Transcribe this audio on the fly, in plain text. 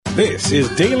This is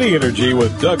Daily Energy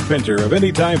with Doug Pinter of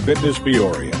Anytime Fitness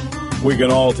Peoria. We can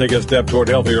all take a step toward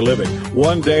healthier living,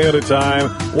 one day at a time,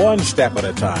 one step at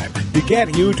a time, to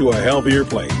get you to a healthier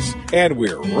place. And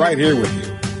we're right here with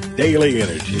you. Daily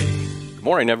Energy. Good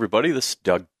morning, everybody. This is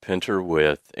Doug Pinter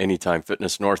with Anytime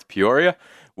Fitness North Peoria.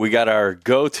 We got our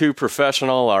go-to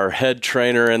professional, our head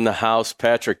trainer in the house,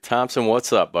 Patrick Thompson.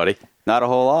 What's up, buddy? Not a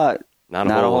whole lot. Not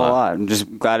a whole lot. I'm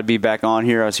just glad to be back on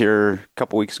here. I was here a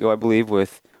couple weeks ago, I believe,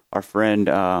 with our friend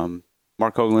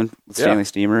Mark Hoagland with Stanley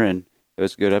Steamer, and it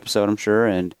was a good episode, I'm sure,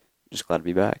 and just glad to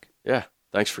be back. Yeah,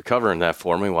 thanks for covering that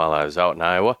for me while I was out in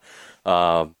Iowa.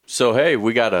 So, hey,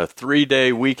 we got a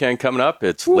 3-day weekend coming up.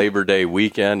 It's Labor Day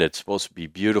weekend. It's supposed to be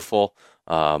beautiful.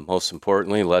 Most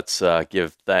importantly, let's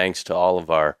give thanks to all of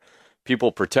our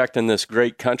people protecting this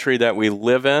great country that we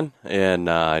live in. And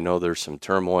I know there's some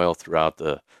turmoil throughout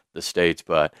the states,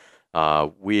 but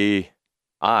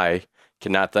I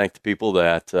cannot thank the people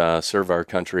that serve our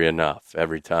country enough.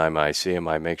 Every time I see them,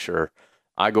 I make sure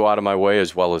I go out of my way,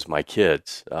 as well as my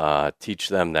kids, teach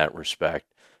them that respect.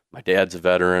 My dad's a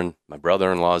veteran. My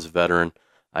brother-in-law is a veteran.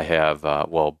 I have,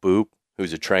 Boop,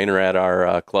 who's a trainer at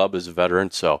our club, is a veteran.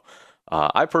 So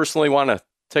I personally want to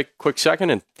take a quick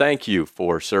second and thank you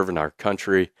for serving our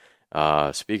country.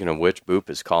 Speaking of which, Boop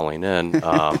is calling in.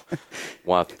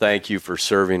 Want to thank you for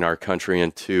serving our country,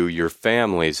 and to your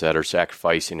families that are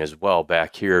sacrificing as well.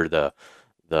 Back here, the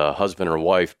husband or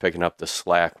wife picking up the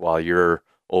slack while you're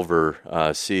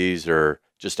overseas or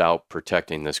just out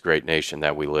protecting this great nation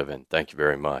that we live in. Thank you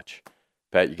very much.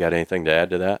 Pat, you got anything to add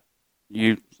to that?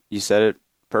 You said it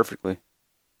perfectly.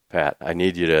 Pat, I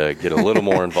need you to get a little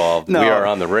more involved. We are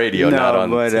on the radio, not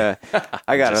on... but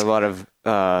I got a lot of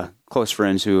close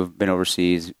friends who have been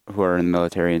overseas, who are in the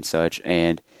military and such,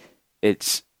 and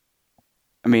it's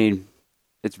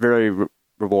very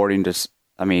rewarding to,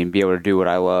 be able to do what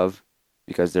I love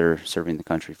because they're serving the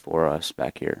country for us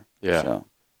back here. Yeah. So.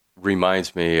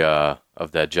 Reminds me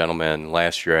of that gentleman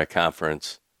last year at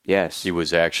conference. Yes. He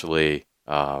was actually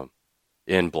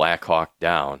in Black Hawk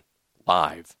Down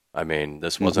live.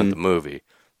 This wasn't the movie.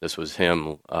 This was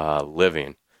him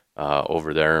living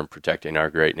over there and protecting our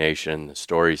great nation, the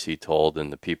stories he told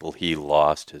and the people he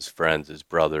lost, his friends, his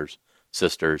brothers,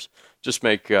 sisters. Just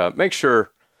make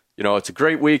sure, it's a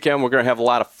great weekend. We're going to have a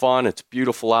lot of fun. It's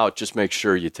beautiful out. Just make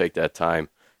sure you take that time.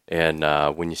 And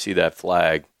when you see that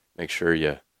flag, make sure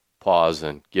you pause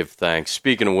and give thanks.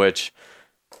 Speaking of which,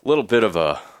 a little bit of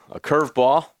a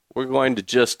curveball. We're going to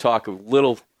just talk a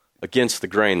little against the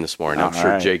grain this morning. I'm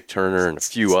sure Jake Turner and a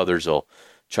few others will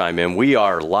chime in. We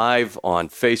are live on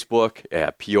Facebook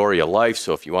at Peoria Life,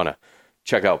 so if you want to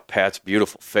check out Pat's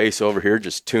beautiful face over here,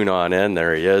 just tune on in.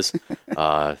 There he is.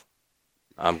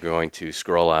 I'm going to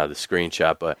scroll out of the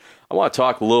screenshot, but I want to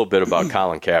talk a little bit about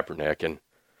Colin Kaepernick. And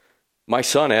my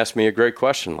son asked me a great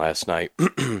question last night.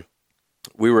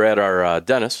 We were at our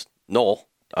dentist, Noel,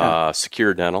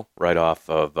 Secure Dental, right off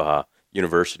of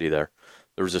University there.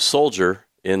 There was a soldier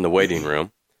in the waiting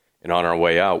room, and on our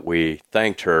way out, we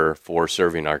thanked her for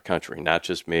serving our country, not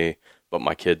just me, but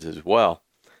my kids as well.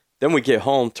 Then we get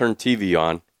home, turn TV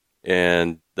on,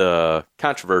 and the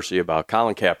controversy about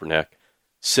Colin Kaepernick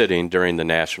sitting during the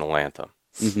national anthem.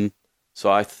 Mm-hmm.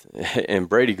 So and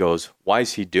Brady goes, "Why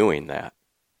is he doing that?"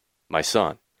 My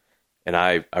son. And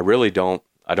I really don't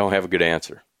have a good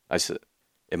answer. I said,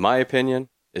 in my opinion,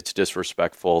 it's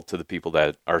disrespectful to the people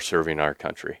that are serving our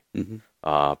country,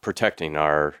 protecting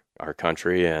our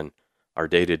country and our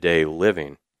day-to-day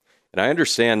living. And I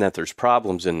understand that there's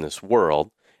problems in this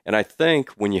world, and I think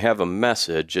when you have a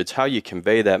message, it's how you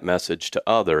convey that message to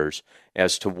others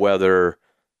as to whether,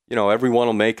 everyone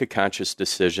will make a conscious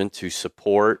decision to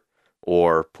support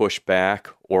or push back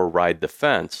or ride the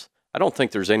fence. I don't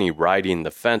think there's any riding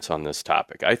the fence on this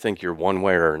topic. I think you're one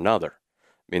way or another.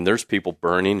 There's people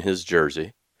burning his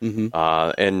jersey,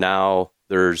 and now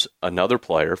there's another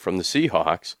player from the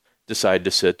Seahawks decided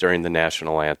to sit during the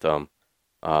national anthem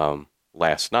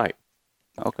last night.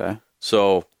 Okay.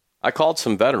 So I called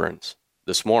some veterans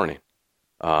this morning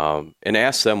and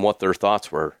asked them what their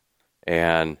thoughts were.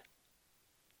 And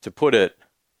to put it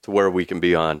to where we can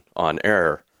be on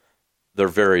air, they're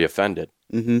very offended,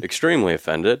 extremely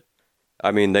offended.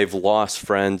 They've lost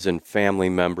friends and family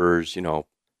members,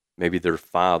 maybe their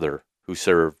father who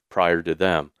served prior to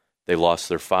them. They lost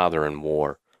their father in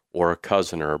war, or a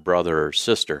cousin or a brother or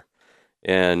sister.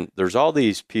 And there's all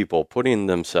these people putting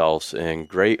themselves in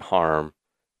great harm's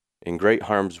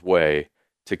way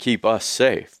to keep us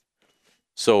safe.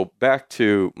 So back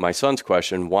to my son's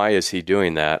question, why is he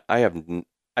doing that? I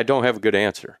don't have a good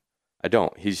answer. I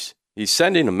don't. He's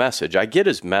sending a message. I get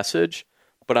his message,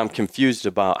 but I'm confused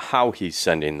about how he's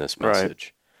sending this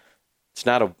message.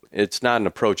 it's not an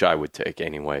approach I would take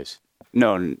anyways.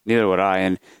 No, neither would I.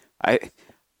 And I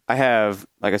have,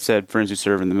 like I said, friends who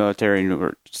serve in the military and who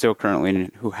are still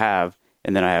currently who have,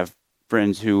 and then I have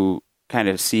friends who kind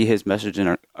of see his message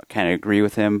and kind of agree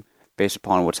with him based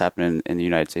upon what's happening in the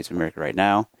United States of America right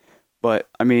now. But,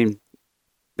 I mean,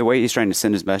 the way he's trying to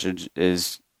send his message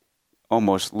is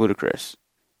almost ludicrous.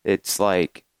 It's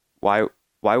like, why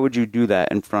would you do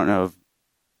that in front of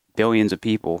billions of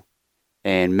people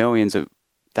and millions of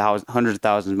hundreds of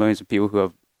thousands, millions of people who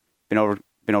have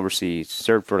been overseas,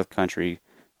 served for the country,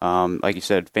 like you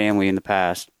said, family in the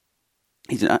past?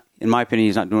 He's not, in my opinion,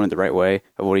 he's not doing it the right way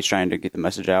of what he's trying to get the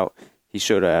message out. He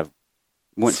should have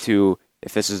went to,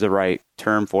 if this is the right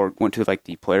term for it, went to like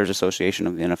the Players Association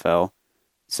of the NFL,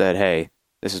 said, hey,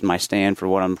 this is my stand for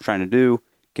what I'm trying to do.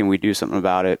 Can we do something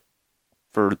about it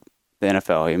for the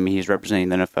NFL? I mean, he's representing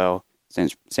the NFL,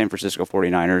 San Francisco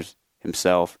 49ers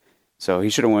himself. So he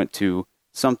should have went to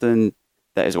something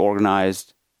that is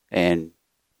organized and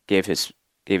gave his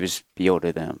spiel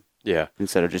to them. Yeah.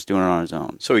 Instead of just doing it on his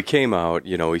own. So he came out,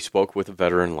 he spoke with a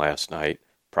veteran last night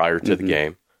prior to the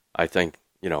game. I think,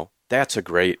 that's a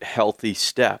great, healthy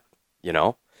step,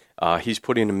 He's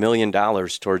putting $1 million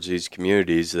towards these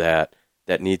communities that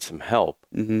need some help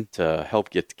to help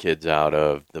get the kids out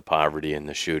of the poverty and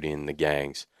the shooting and the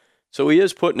gangs. So he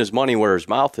is putting his money where his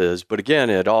mouth is. But again,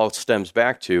 it all stems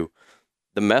back to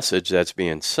the message that's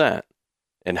being sent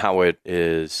and how it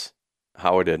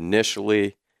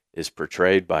initially is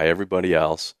portrayed by everybody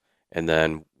else. And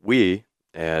then we,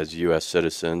 as U.S.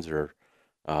 citizens,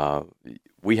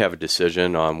 we have a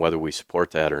decision on whether we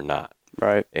support that or not.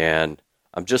 Right. And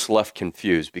I'm just left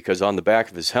confused because on the back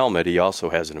of his helmet, he also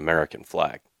has an American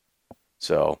flag.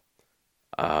 So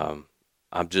I'm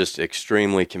just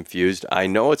extremely confused. I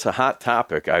know it's a hot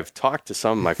topic. I've talked to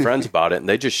some of my friends about it, and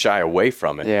they just shy away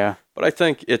from it. Yeah. But I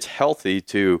think it's healthy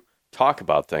to talk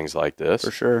about things like this.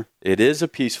 For sure. It is a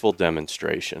peaceful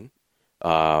demonstration.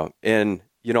 And,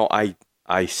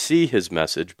 I see his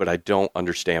message, but I don't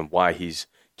understand why he's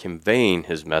conveying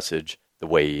his message the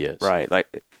way he is. Right.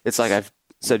 Like, it's like I've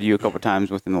said to you a couple of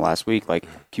times within the last week, like,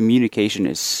 communication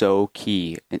is so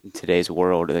key in today's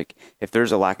world. Like, if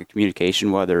there's a lack of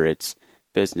communication, whether it's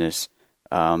business,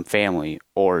 family,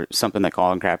 or something that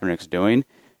Colin Kaepernick's doing,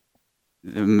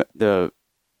 the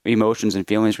emotions and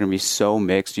feelings are going to be so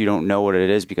mixed, you don't know what it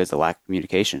is because the lack of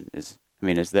communication is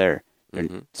there.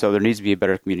 So there needs to be a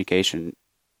better communication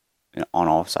on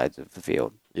all sides of the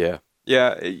field. Yeah.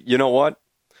 Yeah. You know what?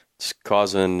 It's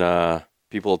causing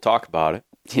people to talk about it.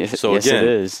 So yes, again, it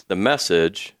is. The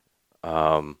message,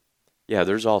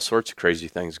 there's all sorts of crazy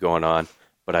things going on,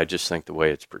 but I just think the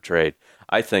way it's portrayed.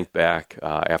 I think back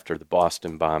after the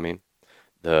Boston bombing,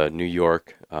 the New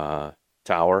York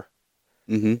Tower.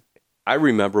 I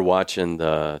remember watching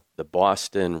the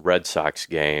Boston Red Sox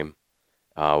game.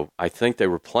 I think they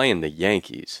were playing the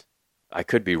Yankees. I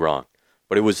could be wrong.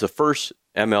 But it was the first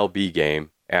MLB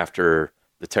game after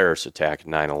the terrorist attack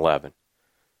in 9/11.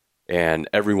 And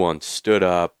everyone stood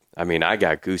up. I mean, I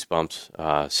got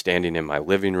goosebumps standing in my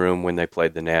living room when they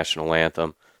played the national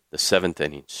anthem, the seventh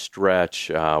inning stretch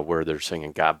where they're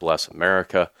singing God Bless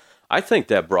America. I think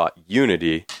that brought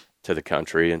unity to the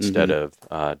country instead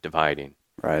of dividing.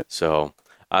 Right. So,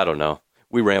 I don't know.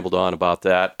 We rambled on about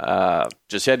that.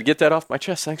 Just had to get that off my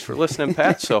chest. Thanks for listening,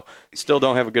 Pat. So, still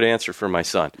don't have a good answer for my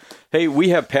son. Hey, we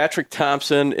have Patrick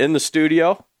Thompson in the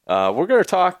studio. We're going to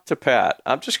talk to Pat.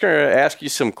 I'm just going to ask you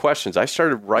some questions. I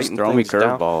started writing things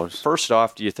down. Curveballs. First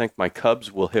off, do you think my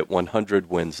Cubs will hit 100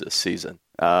 wins this season?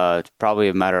 It's probably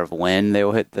a matter of when they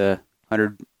will hit the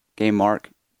 100-game mark.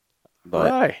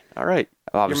 But All right.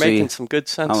 You're making some good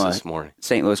sense this morning.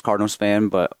 St. Louis Cardinals fan,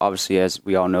 but obviously, as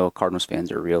we all know, Cardinals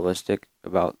fans are realistic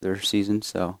about their season.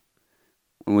 So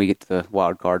when we get to the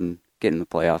wild card and get in the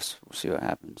playoffs, we'll see what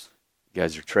happens. You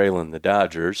guys are trailing the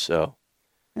Dodgers, so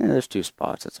there's 2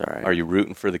 spots. That's all right. Are you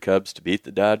rooting for the Cubs to beat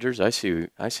the Dodgers? I see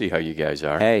how you guys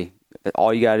are. Hey,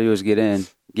 all you got to do is get in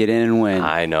and win.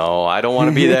 I know. I don't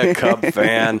want to be that Cub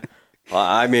fan.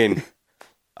 I mean,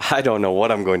 I don't know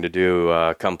what I'm going to do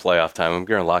come playoff time. I'm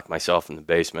going to lock myself in the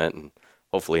basement and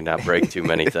hopefully not break too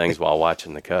many things while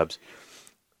watching the Cubs.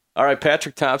 All right,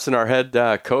 Patrick Thompson, our head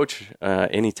coach,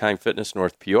 Anytime Fitness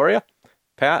North Peoria.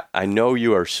 Pat, I know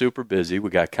you are super busy.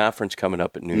 We got a conference coming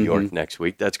up at New York next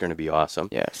week. That's going to be awesome.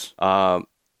 Yes.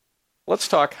 Let's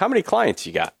talk. How many clients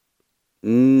you got?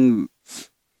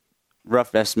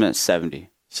 Rough estimate, 70.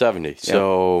 70. Yep.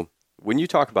 So when you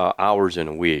talk about hours in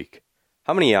a week,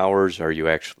 how many hours are you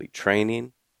actually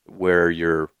training where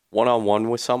you're one-on-one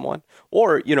with someone?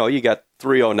 Or, you got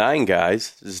 309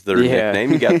 guys is their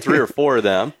nickname. You got 3 or 4 of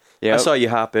them. Yep. I saw you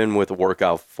hop in with a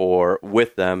workout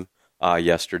with them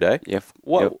yesterday. Yep.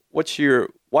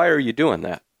 Why are you doing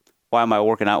that? Why am I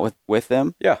working out with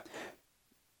them? Yeah.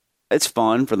 It's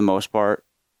fun for the most part.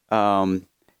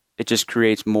 It just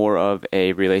creates more of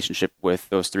a relationship with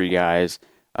those three guys.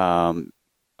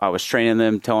 I was training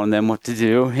them, telling them what to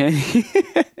do.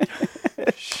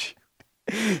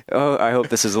 Oh, I hope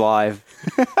this is live.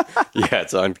 Yeah,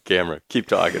 it's on camera. Keep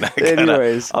talking.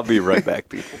 Anyways. I'll be right back,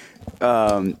 people.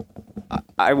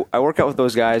 I work out with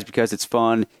those guys because it's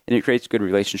fun and it creates a good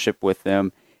relationship with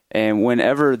them. And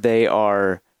whenever they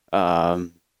are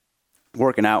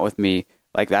working out with me,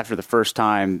 like after the first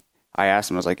time, I asked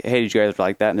them, I was like, hey, did you guys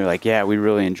like that? And they're like, yeah, we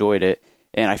really enjoyed it.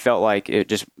 And I felt like it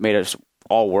just made us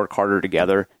all work harder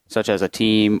together, such as a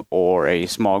team or a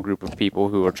small group of people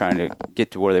who are trying to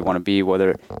get to where they want to be,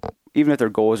 even if their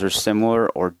goals are similar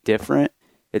or different,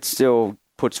 it still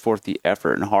puts forth the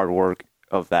effort and hard work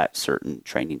of that certain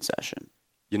training session.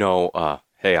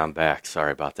 Hey, I'm back.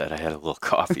 Sorry about that. I had a little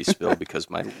coffee spill because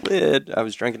my lid, I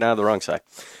was drinking out of the wrong side.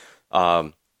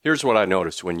 Here's what I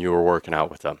noticed when you were working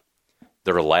out with them.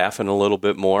 They're laughing a little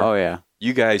bit more. Oh, yeah.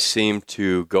 You guys seem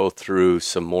to go through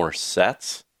some more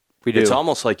sets. We do. It's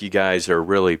almost like you guys are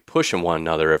really pushing one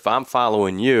another. If I'm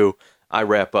following you, I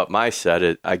wrap up my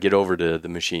set. I get over to the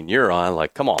machine you're on,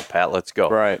 like, come on, Pat, let's go.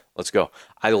 Right. Let's go.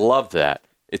 I love that.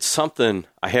 It's something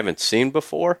I haven't seen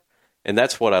before, and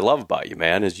that's what I love about you,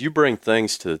 man, is you bring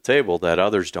things to the table that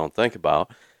others don't think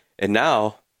about. And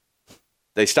now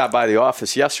they stopped by the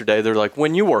office yesterday. They're like,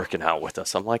 when you working out with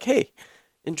us? I'm like, hey,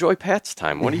 enjoy Pat's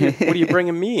time. What are you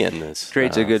bringing me in this?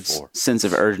 Creates a good sense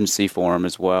of urgency for him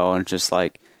as well. And just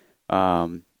like,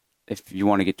 if you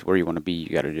want to get to where you want to be, you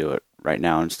got to do it right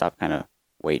now and stop kind of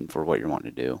waiting for what you want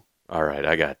to do. All right.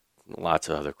 I got lots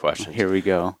of other questions. Here we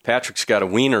go. Patrick's got a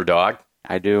wiener dog.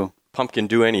 I do. Pumpkin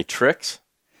do any tricks?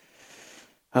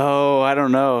 Oh, I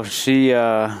don't know. She,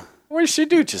 what does she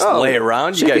do? Just lay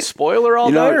around? You guys spoil her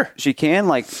all day? She can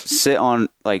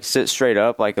sit straight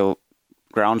up like a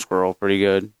ground squirrel pretty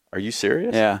good. Are you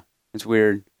serious? Yeah. It's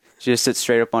weird. She just sits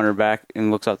straight up on her back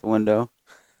and looks out the window.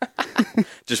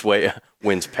 Just wait.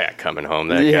 When's Pat coming home?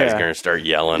 That guy's going to start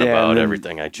yelling about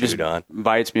everything I chewed on.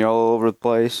 Bites me all over the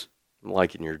place. I'm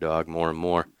liking your dog more and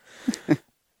more.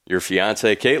 Your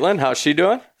fiance, Caitlin, how's she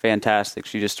doing? Fantastic.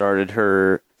 She just started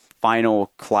her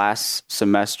final class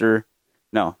semester.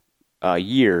 No,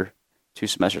 year. 2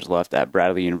 semesters left at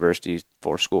Bradley University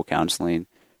for school counseling.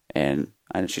 And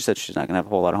she said she's not going to have a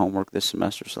whole lot of homework this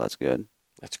semester, so that's good.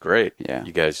 That's great. Yeah.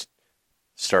 You guys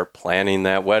start planning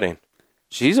that wedding.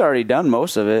 She's already done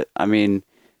most of it. I mean,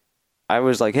 I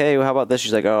was like, hey, how about this?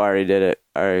 She's like, oh, I already did it.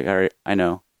 All right, I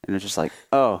know. And it's just like,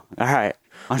 oh, all right.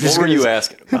 What were you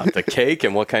asking about? The cake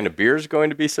and what kind of beer is going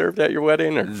to be served at your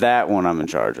wedding? Or? That one I'm in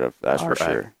charge of, that's for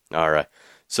sure. All right.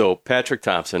 So Patrick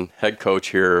Thompson, head coach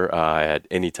here at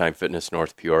Anytime Fitness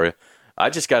North Peoria. I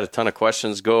just got a ton of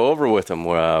questions to go over with him.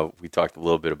 We talked a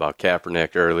little bit about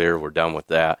Kaepernick earlier. We're done with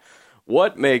that.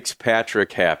 What makes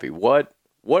Patrick happy? What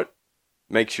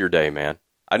makes your day, man?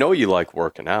 I know you like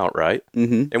working out, right?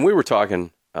 Mm-hmm. And we were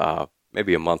talking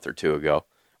maybe a month or two ago.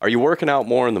 Are you working out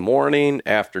more in the morning,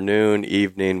 afternoon,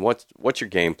 evening? What's your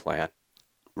game plan?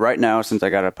 Right now, since I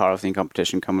got a powerlifting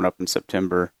competition coming up in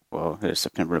September, well, it is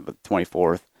September the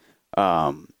 24th,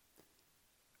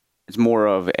 it's more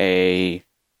of a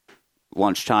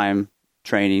lunchtime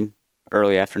training,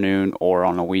 early afternoon, or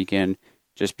on a weekend,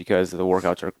 just because the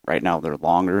workouts are right now they're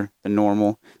longer than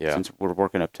normal. Yeah. Since we're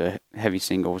working up to heavy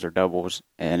singles or doubles,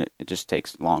 and it just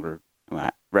takes longer.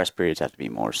 Rest periods have to be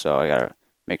more, so I gotta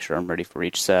make sure I'm ready for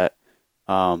each set.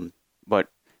 But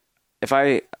if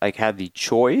I had the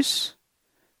choice,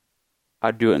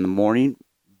 I'd do it in the morning.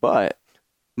 But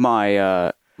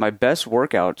my best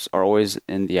workouts are always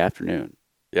in the afternoon.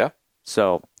 Yeah.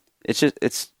 So it's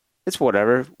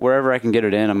whatever. Wherever I can get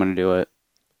it in, I'm going to do it.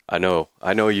 I know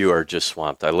you are just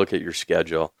swamped. I look at your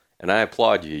schedule, and I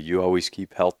applaud you. You always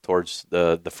keep health towards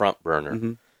the front burner,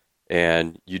 mm-hmm.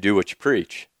 and you do what you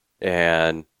preach.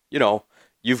 And,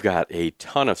 you've got a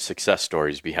ton of success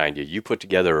stories behind you. You put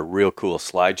together a real cool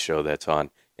slideshow that's on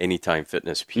Anytime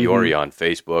Fitness Peoria mm-hmm. on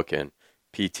Facebook and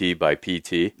PT by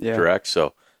PT, yeah. correct?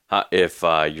 So if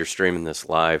you're streaming this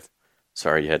live,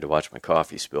 sorry you had to watch my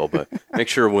coffee spill, but make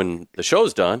sure when the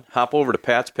show's done, hop over to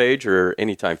Pat's page or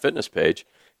Anytime Fitness page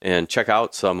and check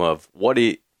out some of what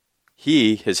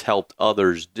he has helped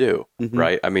others do, mm-hmm.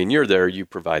 right? I mean, you're there, you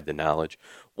provide the knowledge.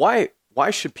 Why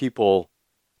should people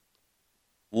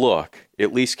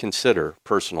at least consider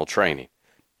personal training?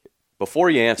 Before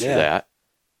you answer that,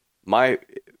 my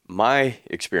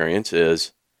experience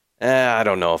is, I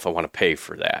don't know if I want to pay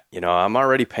for that. I'm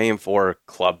already paying for a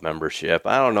club membership.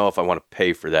 I don't know if I want to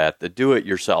pay for that. The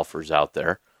do-it-yourselfers out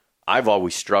there, I've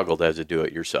always struggled as a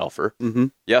do-it-yourselfer. Mm-hmm.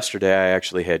 Yesterday, I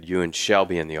actually had you and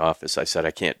Shelby in the office. I said,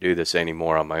 I can't do this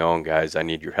anymore on my own, guys. I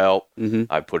need your help. Mm-hmm.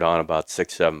 I put on about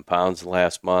 6-7 pounds the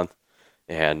last month,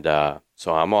 and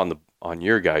so I'm on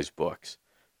your guys' books.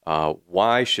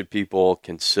 Why should people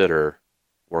consider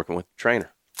working with a trainer?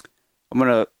 I'm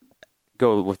going to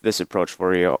go with this approach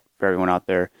for everyone out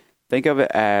there. Think of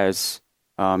it as,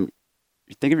 think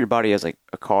of your body as like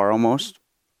a car almost.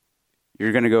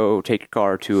 You're going to go take your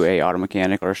car to a auto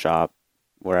mechanic or a shop,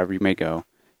 wherever you may go.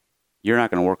 You're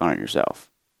not going to work on it yourself.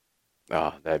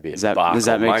 Oh, that'd be does that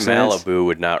make my sense? Malibu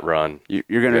would not run.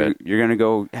 You're gonna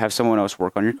go have someone else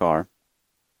work on your car.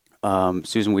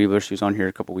 Susan Weaver, she was on here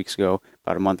a couple weeks ago,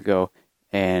 about a month ago,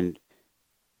 and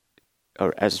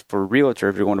as for a realtor,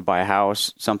 if you're going to buy a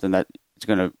house, something that it's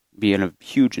going to be a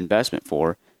huge investment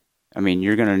for, I mean,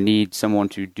 you're going to need someone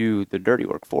to do the dirty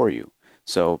work for you.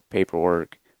 So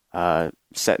paperwork,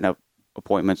 setting up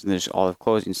appointments, and there's all the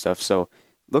closing stuff. So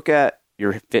look at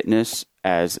your fitness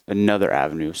as another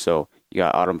avenue. So you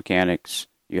got auto mechanics,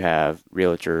 you have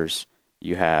realtors,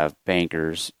 you have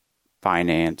bankers,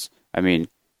 finance. I mean,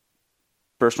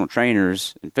 personal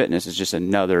trainers and fitness is just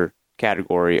another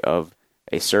category of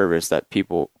a service that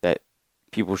people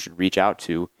should reach out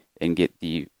to and get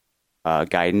the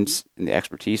guidance and the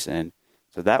expertise in.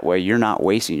 So that way you're not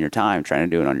wasting your time trying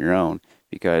to do it on your own.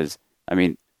 Because, I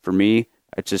mean, for me,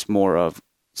 it's just more of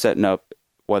setting up,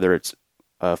 whether it's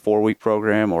a 4-week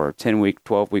program or a 10-week,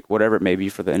 12-week, whatever it may be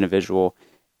for the individual.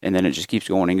 And then it just keeps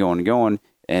going and going and going.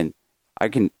 And I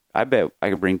bet I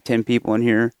could bring 10 people in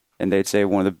here and they'd say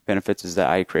one of the benefits is that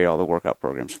I create all the workout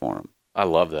programs for them. I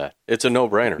love that. It's a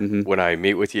no-brainer. Mm-hmm. When I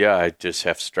meet with you, I just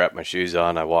have to strap my shoes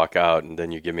on. I walk out, and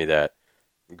then you give me that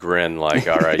grin like,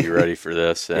 all right, you ready for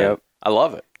this? And Yep. I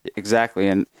love it. Exactly.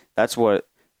 And that's what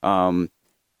I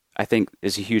think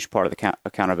is a huge part of the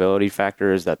accountability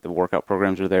factor, is that the workout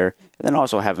programs are there. And then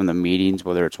also having the meetings,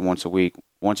 whether it's once a week,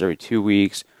 once every 2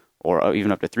 weeks, or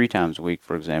even up to 3 times a week,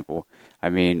 for example. I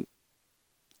mean,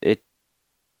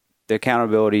 the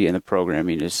accountability and the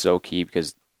programming is so key,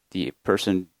 because the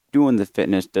person doing the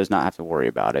fitness does not have to worry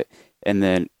about it. And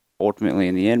then ultimately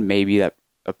in the end, maybe that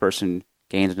a person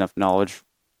gains enough knowledge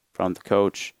from the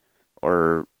coach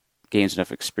or gains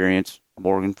enough experience,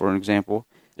 Morgan, for an example,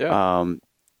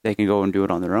 they can go and do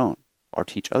it on their own or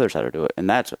teach others how to do it. And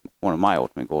that's one of my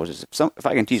ultimate goals, is if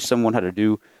I can teach someone how to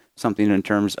do something in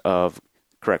terms of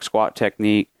correct squat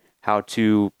technique, how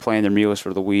to plan their meals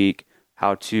for the week,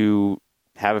 how to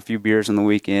have a few beers on the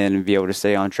weekend and be able to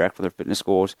stay on track for their fitness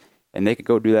goals, and they could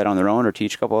go do that on their own or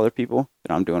teach a couple other people,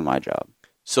 then I'm doing my job.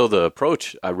 So the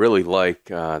approach I really like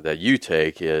that you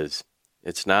take is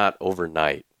it's not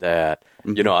overnight. That,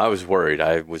 I was worried.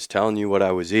 I was telling you what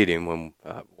I was eating when,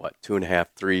 2.5,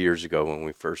 3 years ago when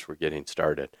we first were getting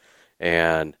started.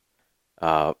 And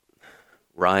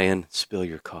Ryan, spill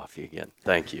your coffee again.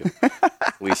 Thank you.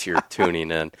 At least you're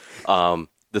tuning in.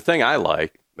 The thing I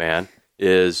like, man,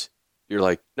 is you're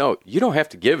like, no, you don't have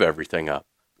to give everything up.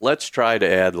 Let's try to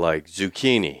add like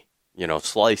zucchini,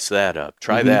 slice that up.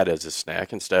 Try that as a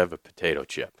snack instead of a potato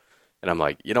chip. And I'm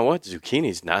like, you know what?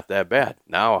 Zucchini's not that bad.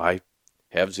 Now I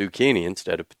have zucchini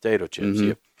instead of potato chips.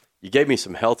 You gave me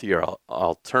some healthier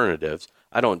alternatives.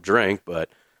 I don't drink, but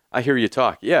I hear you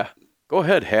talk. Yeah, go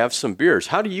ahead, have some beers.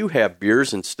 How do you have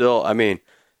beers and still,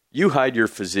 you hide your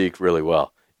physique really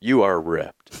well. You are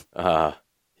ripped.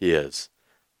 He is.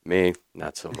 Me,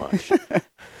 not so much.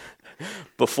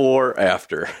 Before,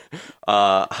 after.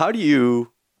 How do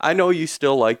you, I know you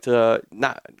still like to,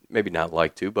 maybe not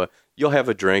like to, but you'll have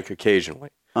a drink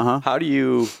occasionally. How do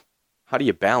you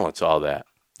balance all that?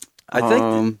 I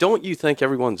think, don't you think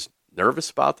everyone's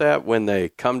nervous about that when they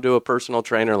come to a personal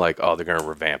trainer, like, oh, they're going to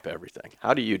revamp everything?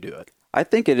 How do you do it? I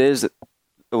think it is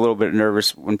a little bit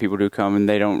nervous when people do come and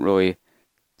they don't really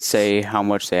say how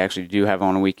much they actually do have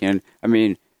on a weekend. I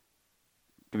mean,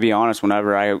 to be honest,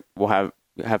 whenever I will have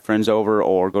friends over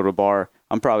or go to a bar,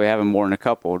 I'm probably having more than a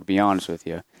couple, to be honest with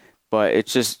you. But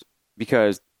it's just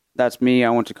because that's me. I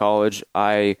went to college.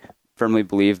 I firmly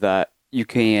believe that you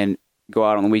can go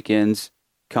out on the weekends,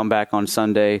 come back on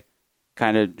Sunday,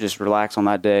 kind of just relax on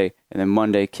that day, and then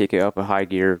Monday kick it up a high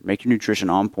gear, make your nutrition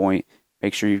on point,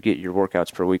 make sure you get your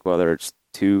workouts per week, whether it's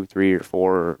 2, 3, or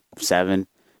 4, or 7,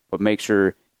 but make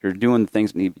sure you're doing the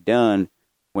things that need to be done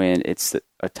when it's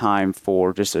a time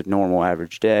for just a normal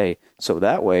average day. So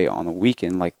that way on the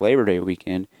weekend, like Labor Day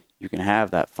weekend, you can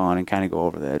have that fun and kind of go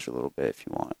over the edge a little bit if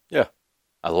you want. Yeah,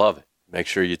 I love it. Make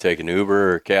sure you take an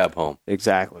Uber or a cab home.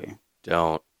 Exactly.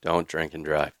 Don't drink and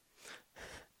drive.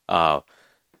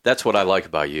 That's what I like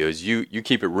about you is you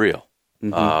keep it real.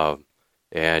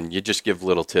 And you just give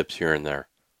little tips here and there.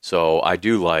 So I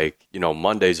do like,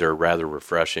 Mondays are rather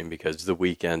refreshing because the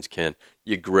weekends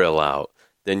you grill out,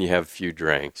 then you have a few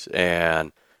drinks,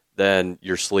 and then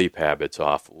your sleep habits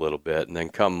off a little bit. And then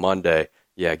come Monday,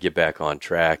 get back on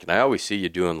track. And I always see you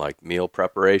doing like meal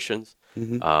preparations,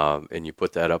 and you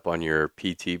put that up on your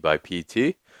PT by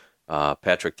PT.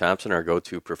 Patrick Thompson, our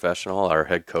go-to professional, our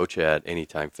head coach at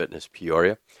Anytime Fitness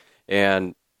Peoria.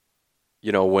 And,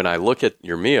 when I look at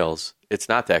your meals, it's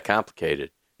not that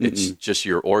complicated. It's just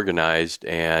you're organized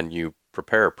and you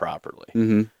prepare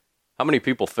properly. How many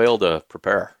people fail to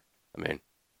prepare? I mean,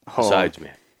 besides me.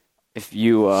 If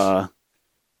you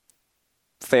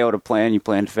fail to plan, you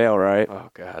plan to fail, right?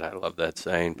 Oh, God, I love that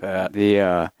saying, Pat.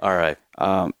 All right.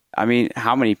 I mean,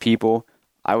 how many people?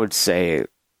 I would say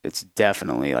it's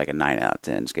definitely like a 9 out of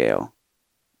 10 scale.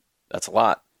 That's a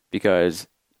lot. Because,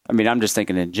 I mean, I'm just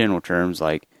thinking in general terms,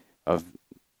 like, of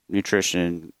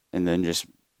nutrition and then just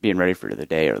being ready for the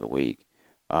day or the week.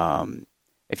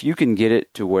 If you can get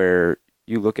it to where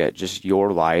you look at just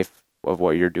your life of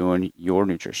what you're doing, your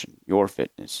nutrition, your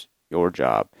fitness, your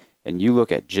job, and you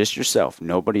look at just yourself,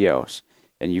 nobody else,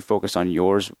 and you focus on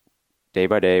yours day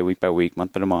by day, week by week,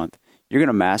 month by month, you're going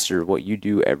to master what you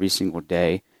do every single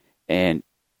day. And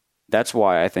that's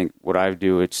why I think what I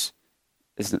do, it's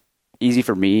easy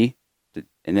for me,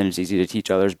 and then it's easy to teach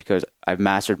others because I've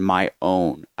mastered my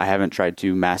own. I haven't tried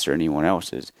to master anyone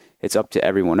else's. It's up to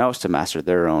everyone else to master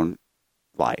their own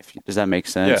life. Does that make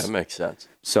sense? Yeah, it makes sense.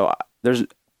 So there's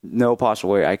no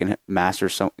possible way I can master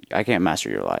I can't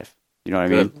master your life. You know what I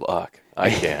mean? Good luck.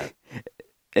 I can't.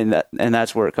 and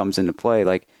that's where it comes into play.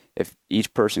 Like if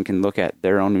each person can look at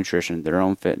their own nutrition, their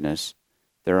own fitness,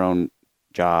 their own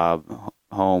job,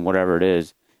 home, whatever it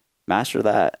is, master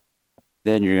that,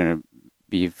 then you're going to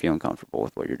be feeling comfortable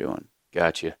with what you're doing.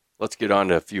 Gotcha. Let's get on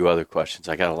to a few other questions.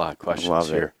 I got a lot of questions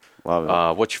here. Love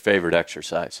it. What's your favorite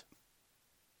exercise?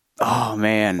 Oh,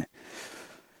 man.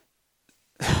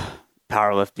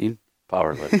 Powerlifting. All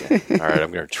right,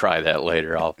 I'm going to try that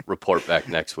later. I'll report back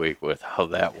next week with how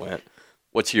that went.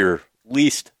 What's your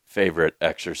least favorite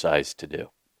exercise to do?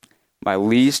 My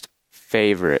least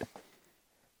favorite?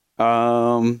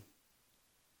 Definitely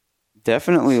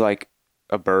like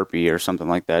a burpee or something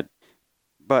like that.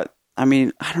 But, I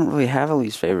mean, I don't really have a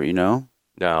least favorite, you know?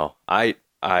 No, I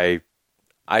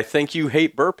think you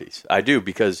hate burpees. I do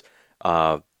because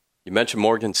you mentioned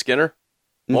Morgan Skinner.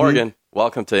 Morgan,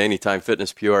 welcome to Anytime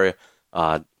Fitness Peoria.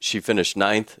 She finished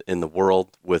 9th in the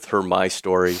world with her My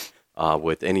Story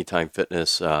with Anytime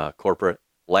Fitness Corporate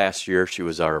last year. She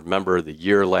was our Member of the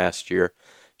Year last year.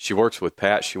 She works with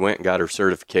Pat. She went and got her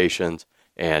certifications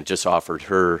and just offered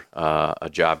her a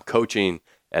job coaching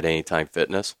at Anytime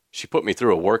Fitness. She put me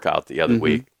through a workout the other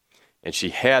week, and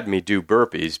she had me do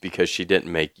burpees because she didn't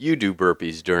make you do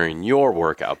burpees during your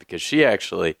workout because she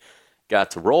actually got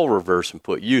to roll reverse and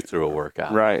put you through a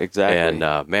workout. Right, exactly.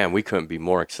 And, man, we couldn't be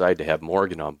more excited to have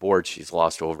Morgan on board. She's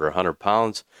lost over 100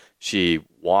 pounds. She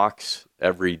walks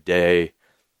every day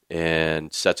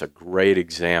and sets a great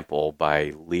example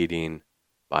by leading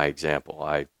by example.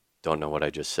 I don't know what I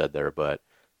just said there, but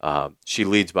she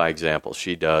leads by example.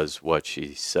 She does what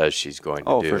she says she's going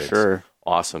to do. Oh, for sure.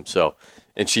 Awesome. So,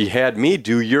 and she had me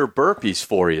do your burpees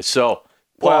for you. So,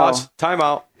 pause, time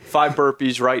out, 5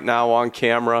 burpees right now on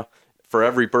camera. For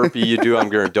every burpee you do, I'm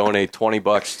going to donate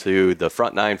 $20 to the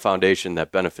Front 9 Foundation that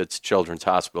benefits Children's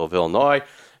Hospital of Illinois.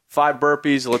 5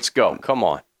 burpees. Let's go. Come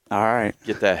on. All right.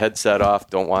 Get that headset off.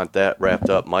 Don't want that wrapped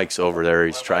up. Mike's over there.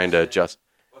 He's trying to adjust.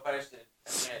 What if I just did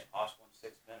 10 minutes, possible in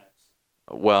 6 minutes?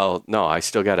 Well, no, I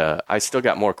still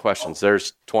got more questions.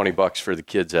 There's $20 for the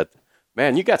kids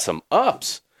man, you got some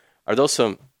ups.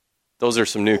 Those are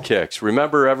some new kicks.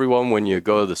 Remember everyone when you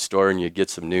go to the store and you get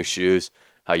some new shoes,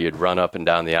 how you'd run up and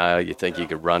down the aisle, you think you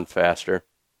could run faster?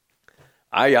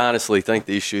 I honestly think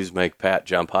these shoes make Pat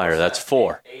jump higher. That's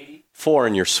 4. 4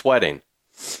 and you're sweating.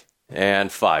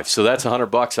 And 5. So that's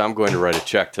 $100. I'm going to write a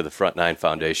check to the Front 9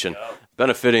 Foundation,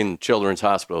 benefiting Children's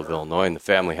Hospital of Illinois and the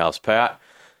Family House. Pat,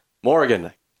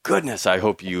 Morgan, goodness, I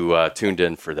hope you tuned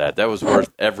in for that. That was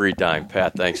worth every dime.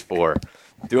 Pat, thanks for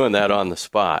doing that on the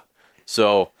spot.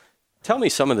 So tell me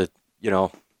some of the,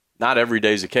 not every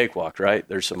day's a cakewalk, right?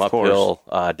 There's some uphill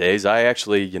days. I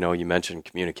actually, you mentioned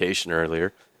communication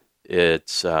earlier.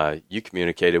 It's you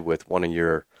communicated with one of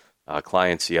your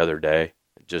clients the other day,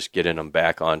 just getting them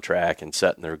back on track and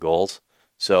setting their goals.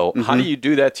 So how do you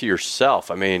do that to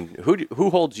yourself? I mean, who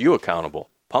holds you accountable?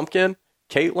 Pumpkin?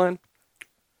 Caitlin?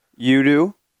 You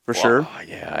do, for sure.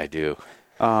 Yeah, I do.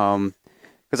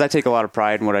 Because I take a lot of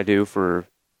pride in what I do for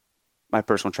my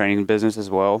personal training business as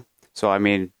well. So, I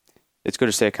mean, it's good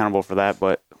to stay accountable for that.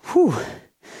 But, whew,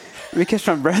 let me catch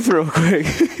my breath real quick.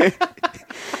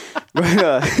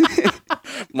 But,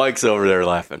 Mike's over there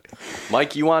laughing.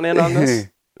 Mike, you want in on this?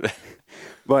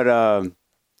 But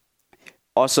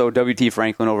also, WT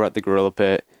Franklin over at the Gorilla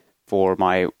Pit for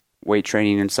my weight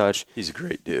training and such. He's a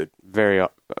great dude. Very,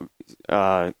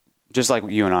 just like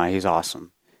you and I, he's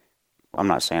awesome. I'm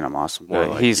not saying I'm awesome, but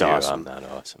Like he's you, awesome. I'm not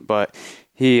awesome. But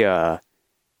he for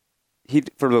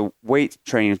the weight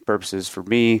training purposes for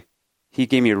me, he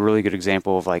gave me a really good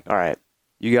example of like, all right,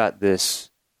 you got this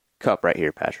cup right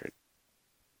here, Patrick.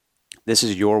 This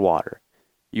is your water.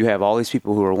 You have all these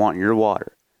people who are wanting your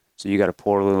water, so you got to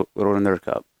pour a little in their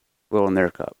cup, little in their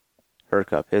cup, her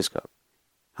cup, his cup.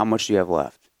 How much do you have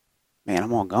left? Man,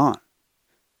 I'm all gone.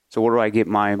 So where do I get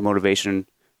my motivation,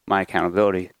 my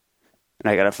accountability?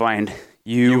 And I got to find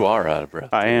you. You are out of breath.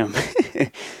 I am.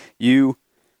 You,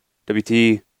 WT,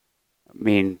 I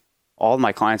mean, all of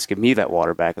my clients give me that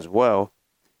water back as well,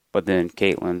 but then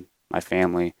Caitlin, my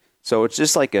family. So it's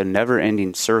just like a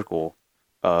never-ending circle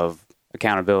of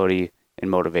accountability and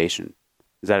motivation.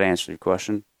 Does that answer your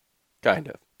question? Kind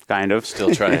of. Kind of.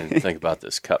 Still trying to think about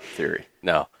this cup theory.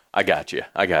 No, I got you.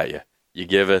 You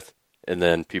giveth, and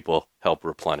then people help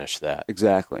replenish that.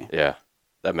 Exactly. Yeah,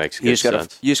 that makes good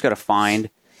sense. You just got to find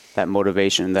that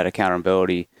motivation, that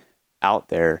accountability out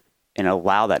there and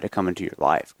allow that to come into your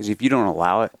life. Because if you don't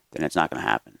allow it, then it's not going to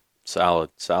happen. Solid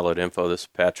info. This is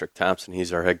Patrick Thompson.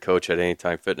 He's our head coach at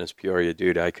Anytime Fitness Peoria.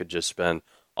 Dude, I could just spend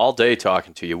all day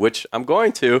talking to you, which I'm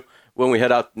going to when we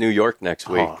head out to New York next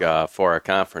week for our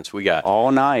conference. We got all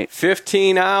night,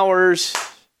 15 hours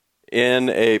in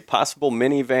a possible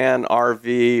minivan,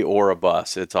 RV, or a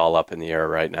bus. It's all up in the air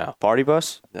right now. Party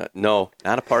bus? No,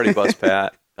 not a party bus,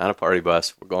 Pat. Not a party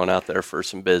bus. We're going out there for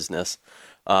some business.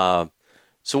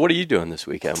 So what are you doing this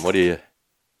weekend?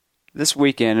 This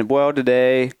weekend? Well,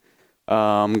 today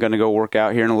I'm going to go work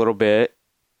out here in a little bit.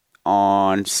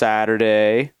 On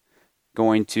Saturday,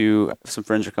 some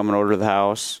friends are coming over to the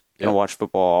house. Going to watch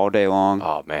football all day long.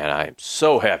 Oh, man, I am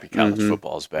so happy college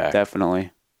football's back.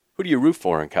 Definitely. Who do you root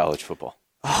for in college football?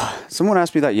 Someone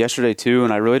asked me that yesterday, too,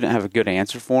 and I really didn't have a good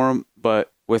answer for him.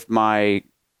 But with my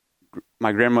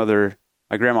grandmother,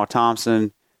 my Grandma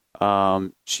Thompson,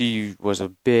 she was a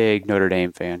big Notre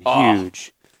Dame fan.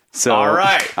 Huge. So, all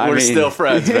right. We're still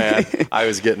friends, man. I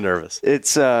was getting nervous.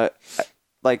 It's I'll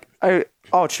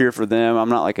cheer for them. I'm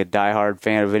not like a diehard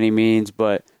fan of any means,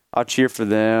 but I'll cheer for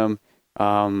them.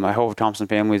 My whole Thompson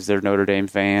family is their Notre Dame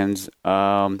fans.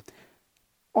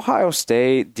 Ohio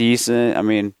State, decent. I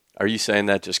mean, are you saying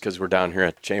that just because we're down here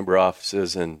at the chamber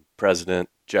offices and President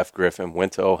Jeff Griffin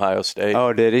went to Ohio State?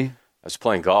 Oh, did he? I was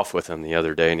playing golf with him the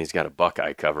other day, and he's got a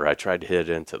Buckeye cover. I tried to hit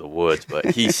it into the woods, but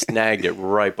he snagged it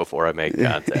right before I made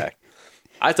contact.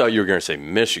 I thought you were going to say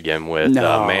Michigan with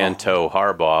Manto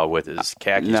Harbaugh with his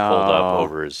khakis pulled up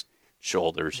over his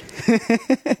shoulders.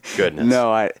 Goodness.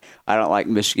 No, I don't like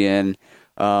Michigan.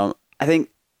 I think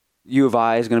U of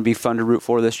I is going to be fun to root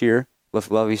for this year with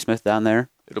Lovie Smith down there.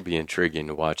 It'll be intriguing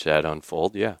to watch that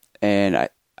unfold, yeah. And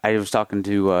I was talking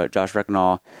to Josh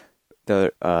Reckenall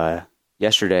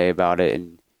yesterday about it,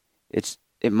 and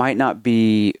it might not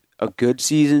be a good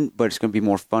season, but it's going to be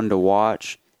more fun to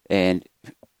watch. And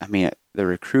I mean, the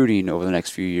recruiting over the next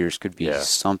few years could be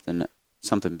something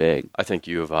big. I think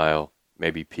U of I will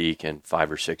maybe peak in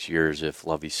 5 or 6 years if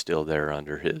Lovey's still there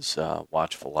under his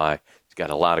watchful eye. He's got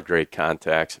a lot of great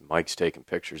contacts, and Mike's taking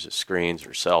pictures of screens or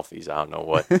selfies. I don't know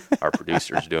what our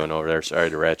producer's doing over there. Sorry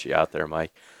to rat you out there,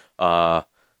 Mike. A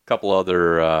couple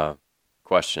other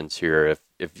questions here.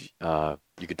 If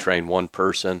you could train one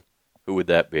person, who would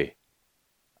that be?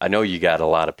 I know you got a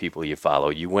lot of people you follow.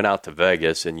 You went out to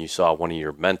Vegas and you saw one of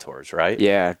your mentors, right?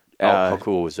 Yeah. How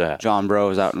cool was that? John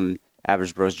Bros out in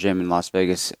Average Bros Gym in Las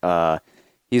Vegas.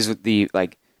 He's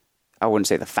I wouldn't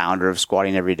say the founder of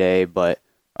Squatting Every Day, but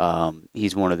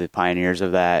he's one of the pioneers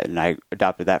of that. And I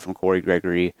adopted that from Corey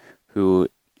Gregory, who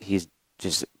he's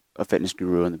just a fitness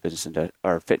guru in the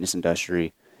fitness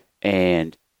industry.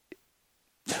 And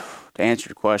to answer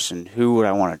your question, who would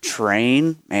I want to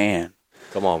train? Man.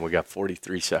 Come on, we got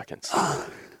 43 seconds. I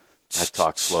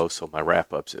talk slow, so my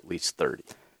wrap-up's at least 30.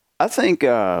 I think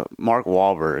Mark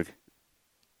Wahlberg.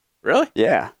 Really?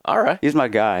 Yeah. All right. He's my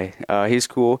guy. He's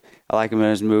cool. I like him in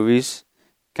his movies.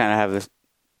 Kind of have this,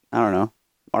 I don't know.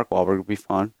 Mark Wahlberg would be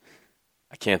fun.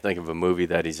 I can't think of a movie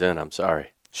that he's in. I'm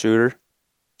sorry. Shooter?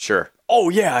 Sure. Oh,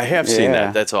 yeah, I have seen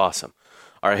that. That's awesome.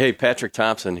 All right, hey, Patrick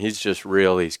Thompson, he's just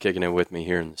real. He's kicking it with me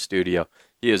here in the studio.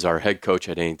 He is our head coach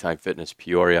at Anytime Fitness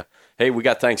Peoria. Hey, we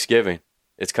got Thanksgiving.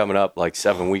 It's coming up like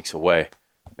 7 weeks away.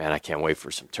 Man, I can't wait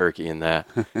for some turkey in that.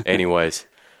 Anyways,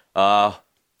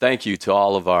 thank you to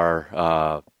all of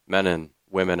our men and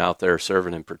women out there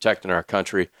serving and protecting our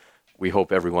country. We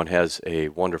hope everyone has a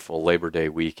wonderful Labor Day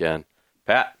weekend.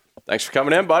 Pat, thanks for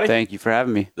coming in, buddy. Thank you for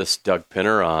having me. This is Doug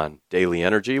Pinter on Daily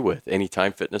Energy with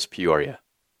Anytime Fitness Peoria.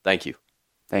 Thank you.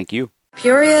 Thank you.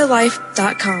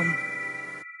 PeoriaLife.com